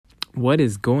What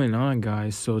is going on,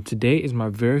 guys? So today is my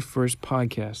very first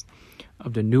podcast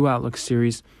of the New Outlook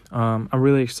series. I'm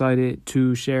really excited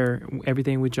to share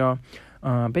everything with y'all.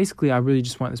 Basically, I really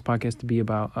just want this podcast to be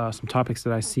about some topics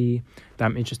that I see that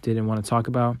I'm interested in, want to talk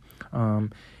about.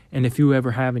 And if you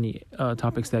ever have any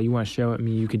topics that you want to share with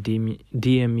me, you could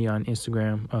DM me on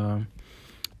Instagram,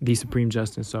 The Supreme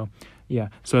Justin. So yeah,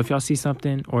 so if y'all see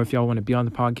something or if y'all want to be on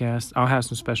the podcast, I'll have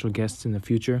some special guests in the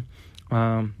future.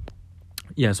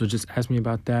 Yeah, so just ask me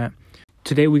about that.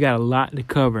 Today we got a lot to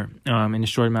cover in a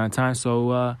short amount of time,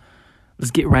 so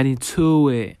let's get right into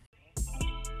it.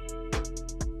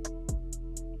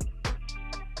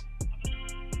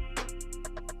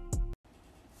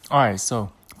 All right,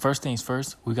 so first things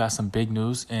first, we got some big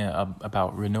news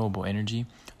about renewable energy.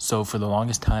 So for the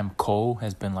longest time, coal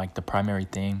has been like the primary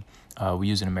thing we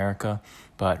use in America,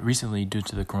 but recently due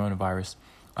to the coronavirus,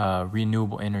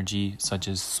 renewable energy such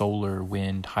as solar,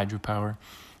 wind, hydropower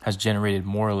has generated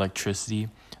more electricity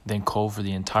than coal for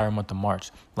the entire month of March.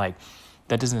 Like,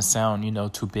 that doesn't sound,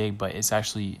 too big, but it's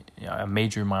actually a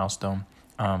major milestone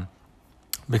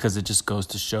because it just goes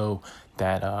to show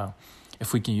that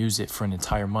if we can use it for an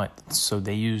entire month. So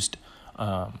they used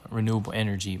renewable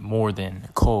energy more than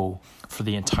coal for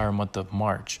the entire month of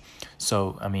March.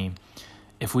 So, I mean,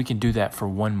 if we can do that for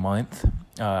 1 month,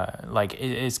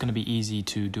 it's going to be easy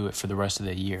to do it for the rest of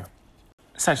the year.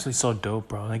 It's actually so dope,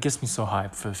 bro. That gets me so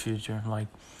hyped for the future. Like,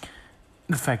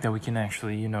 the fact that we can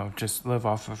actually, just live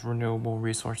off of renewable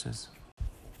resources.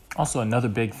 Also, another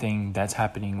big thing that's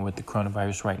happening with the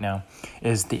coronavirus right now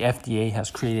is the FDA has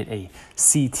created a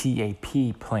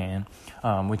CTAP plan,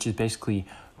 which is basically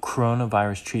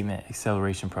Coronavirus Treatment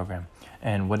Acceleration Program.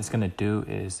 And what it's going to do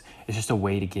is it's just a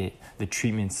way to get the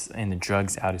treatments and the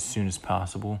drugs out as soon as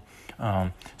possible.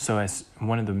 So as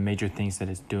one of the major things that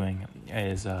it's doing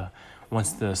is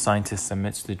once the scientist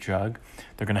submits the drug,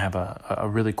 they're going to have a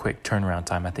really quick turnaround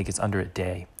time. I think it's under a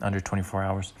day, under 24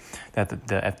 hours, that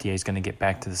the FDA is going to get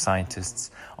back to the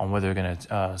scientists on whether they're going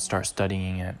to start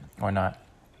studying it or not.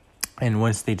 And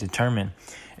once they determine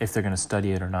if they're going to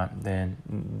study it or not, then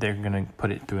they're going to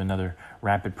put it through another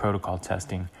rapid protocol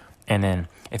testing. And then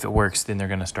if it works, then they're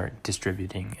going to start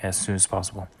distributing as soon as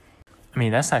possible. I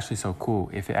mean, that's actually so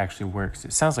cool if it actually works.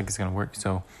 It sounds like it's going to work.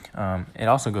 So it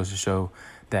also goes to show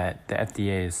that the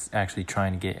FDA is actually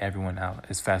trying to get everyone out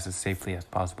as fast as safely as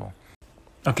possible.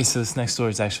 Okay, so this next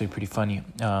story is actually pretty funny.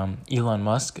 Elon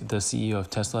Musk, the CEO of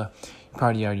Tesla, you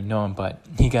probably already know him, but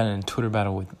he got in a Twitter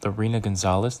battle with Lorena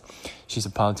Gonzalez. She's a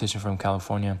politician from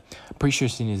California. I'm pretty sure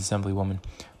she's an assemblywoman.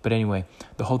 But anyway,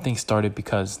 the whole thing started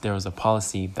because there was a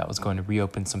policy that was going to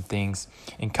reopen some things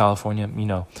in California,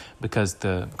 because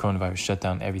the coronavirus shut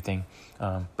down everything.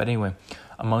 But anyway,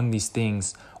 among these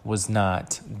things was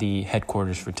not the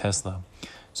headquarters for Tesla.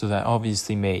 So that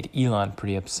obviously made Elon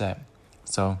pretty upset.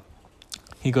 So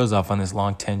he goes off on this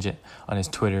long tangent on his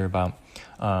Twitter about,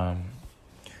 how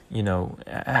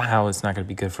it's not going to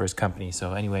be good for his company.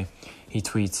 So anyway, he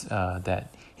tweets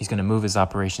that he's going to move his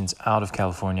operations out of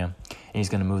California and he's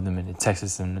going to move them into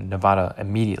Texas and Nevada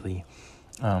immediately.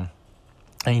 And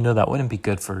that wouldn't be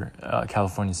good for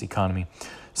California's economy.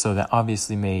 So that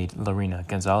obviously made Lorena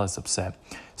Gonzalez upset.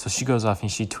 So she goes off and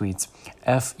she tweets,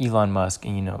 F Elon Musk.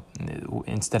 And,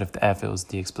 instead of the F, it was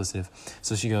the expletive.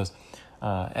 So she goes,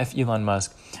 F Elon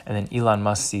Musk. And then Elon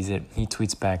Musk sees it. He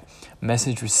tweets back,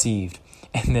 message received.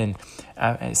 And then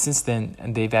since then,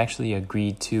 they've actually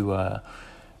agreed to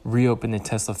reopen the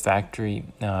Tesla factory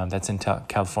that's in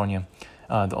California.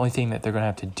 The only thing that they're going to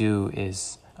have to do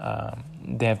is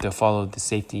they have to follow the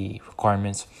safety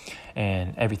requirements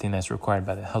and everything that's required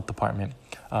by the health department.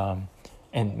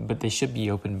 But they should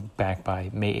be open back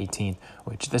by May 18th,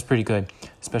 which that's pretty good,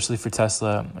 especially for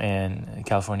Tesla and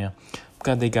California.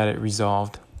 Glad they got it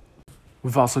resolved.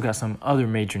 We've also got some other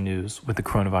major news with the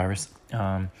coronavirus.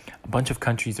 A bunch of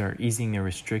countries are easing their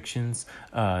restrictions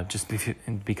just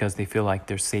because they feel like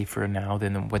they're safer now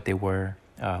than what they were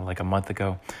like a month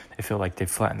ago. They feel like they've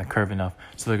flattened the curve enough,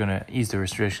 so they're going to ease the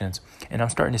restrictions. And I'm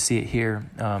starting to see it here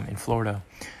in Florida.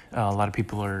 A lot of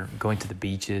people are going to the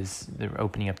beaches. They're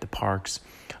opening up the parks.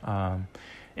 And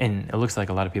it looks like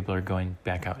a lot of people are going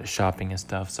back out to shopping and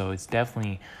stuff. So it's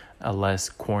definitely a less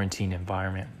quarantine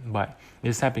environment. But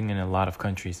it's happening in a lot of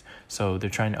countries. So they're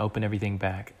trying to open everything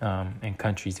back in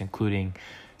countries including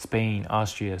Spain,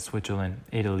 Austria, Switzerland,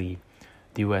 Italy,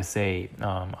 the USA,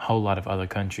 a whole lot of other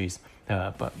countries.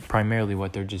 But primarily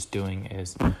what they're just doing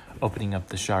is opening up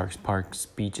the sharks, parks,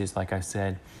 beaches, like I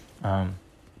said.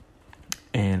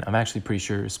 And I'm actually pretty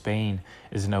sure Spain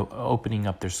is opening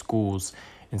up their schools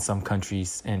in some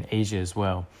countries in Asia as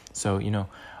well. So,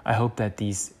 I hope that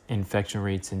these infection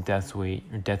rates and death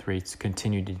rates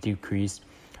continue to decrease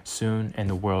soon, and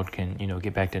the world can,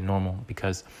 get back to normal.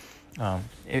 Because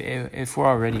if we're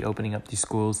already opening up these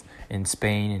schools in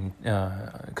Spain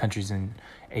and countries in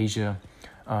Asia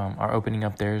are opening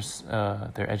up their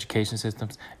education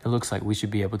systems, it looks like we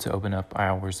should be able to open up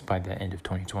ours by the end of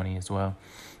 2020 as well.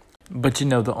 But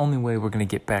the only way we're going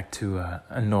to get back to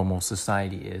a normal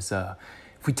society is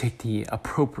if we take the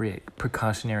appropriate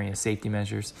precautionary and safety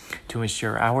measures to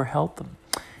ensure our health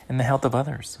and the health of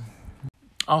others.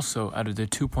 Also, out of the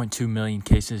 2.2 million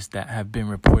cases that have been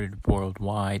reported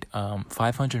worldwide,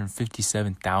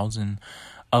 557,000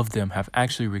 of them have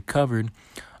actually recovered.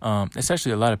 It's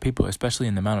actually a lot of people, especially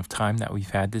in the amount of time that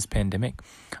we've had this pandemic.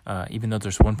 Even though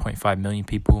there's 1.5 million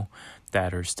people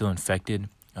that are still infected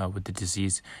with the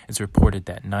disease, it's reported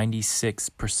that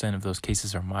 96% of those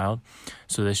cases are mild.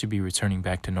 So they should be returning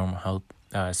back to normal health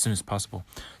as soon as possible.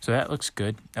 So that looks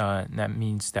good. That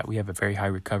means that we have a very high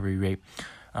recovery rate.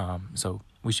 So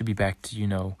we should be back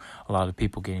to, a lot of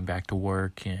people getting back to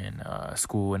work and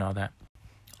school and all that.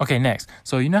 Okay, next.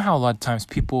 So how a lot of times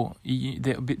people,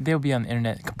 they'll be on the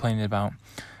internet complaining about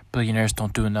billionaires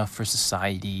don't do enough for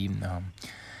society,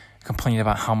 complaining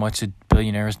about how much a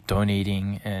billionaire is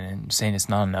donating and saying it's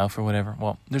not enough or whatever.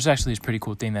 Well, there's actually this pretty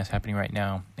cool thing that's happening right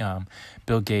now.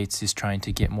 Bill Gates is trying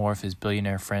to get more of his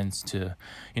billionaire friends to,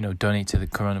 donate to the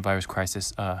coronavirus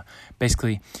crisis.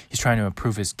 Basically, he's trying to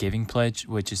improve his giving pledge,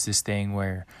 which is this thing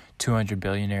where 200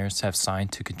 billionaires have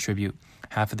signed to contribute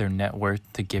half of their net worth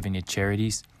to giving to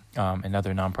charities and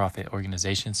other nonprofit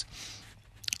organizations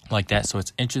like that. So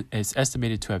it's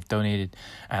estimated to have donated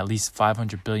at least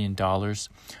 $500 billion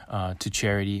to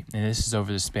charity, and this is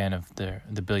over the span of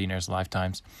the billionaires'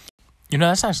 lifetimes.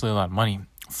 That's actually a lot of money.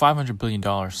 $500 billion,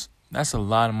 that's a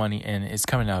lot of money, and it's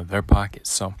coming out of their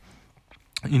pockets. So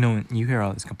when you hear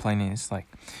all this complaining, it's like,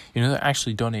 they're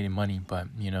actually donating money, but,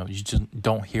 you just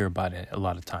don't hear about it a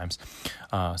lot of times.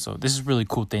 So this is a really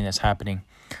cool thing that's happening.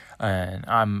 And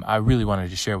I really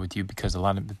wanted to share it with you because a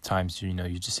lot of the times, you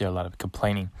just hear a lot of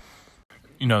complaining.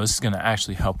 This is going to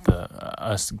actually help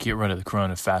us get rid of the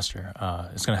corona faster.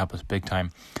 It's going to help us big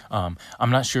time. I'm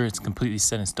not sure it's completely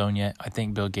set in stone yet. I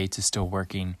think Bill Gates is still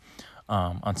working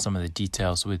on some of the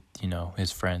details with,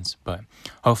 his friends. But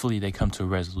hopefully they come to a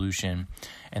resolution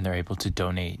and they're able to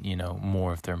donate,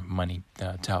 more of their money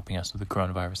to helping us with the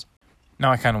coronavirus.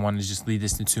 Now I kind of wanted to just lead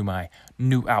this into my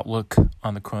new outlook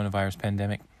on the coronavirus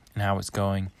pandemic and how it's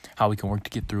going, how we can work to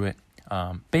get through it.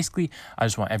 Basically, I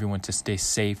just want everyone to stay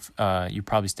safe. You're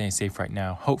probably staying safe right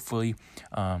now, hopefully,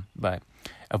 but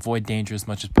avoid danger as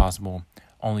much as possible.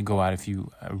 Only go out if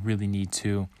you really need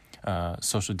to.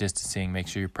 Social distancing, make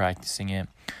sure you're practicing it.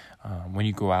 When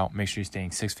you go out, make sure you're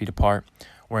staying 6 feet apart,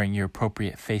 wearing your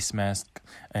appropriate face mask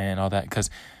and all that, because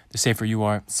the safer you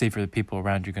are, the safer the people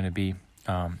around you are going to be.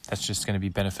 That's just going to be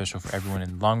beneficial for everyone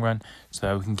in the long run so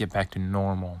that we can get back to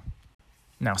normal.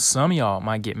 Now, some of y'all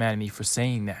might get mad at me for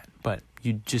saying that, but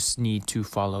you just need to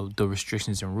follow the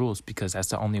restrictions and rules because that's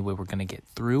the only way we're going to get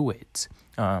through it.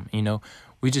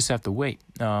 We just have to wait.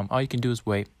 All you can do is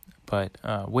wait, but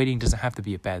waiting doesn't have to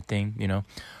be a bad thing,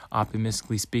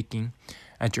 Optimistically speaking,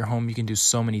 at your home, you can do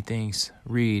so many things.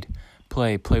 Read,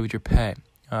 play with your pet,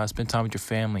 spend time with your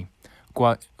family,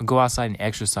 go outside and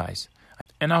exercise.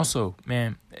 And also,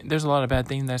 man, there's a lot of bad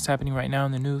things that's happening right now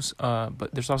in the news,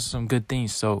 but there's also some good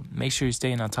things. So make sure you're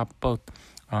staying on top of both.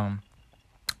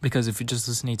 Because if you're just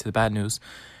listening to the bad news,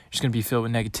 you're just going to be filled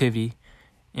with negativity.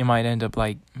 You might end up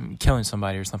killing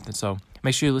somebody or something. So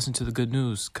make sure you listen to the good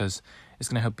news because it's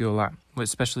going to help you a lot,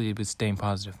 especially with staying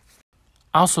positive.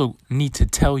 I also need to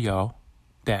tell y'all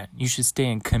that you should stay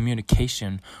in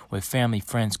communication with family,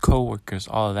 friends, coworkers,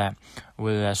 all of that,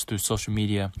 whether that's through social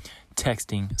media,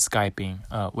 texting, Skyping,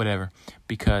 whatever.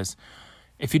 Because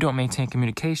if you don't maintain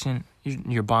communication,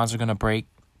 your bonds are going to break,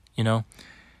 you're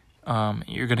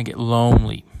going to get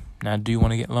lonely. Now, do you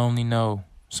want to get lonely? No.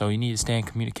 So you need to stay in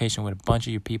communication with a bunch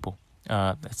of your people.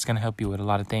 That's going to help you with a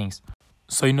lot of things.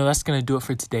 So, that's going to do it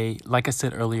for today. Like I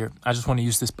said earlier, I just want to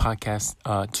use this podcast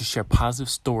to share positive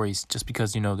stories just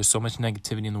because, there's so much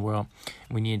negativity in the world.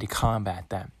 We need to combat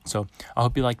that. So I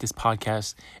hope you like this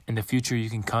podcast. In the future, you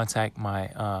can contact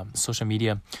my social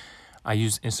media. I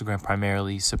use Instagram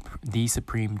primarily, The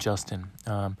Supreme Justin.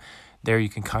 There you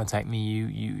can contact me.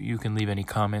 You can leave any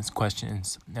comments,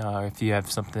 questions. If you have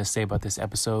something to say about this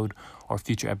episode or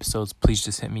future episodes, please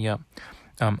just hit me up.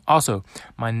 Also,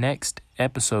 my next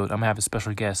episode, I'm going to have a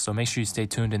special guest, so make sure you stay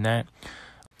tuned in that.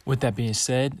 With that being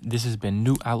said, this has been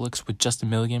New Outlooks with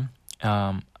Justin Milligan.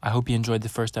 I hope you enjoyed the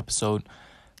first episode.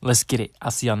 Let's get it.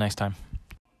 I'll see y'all next time.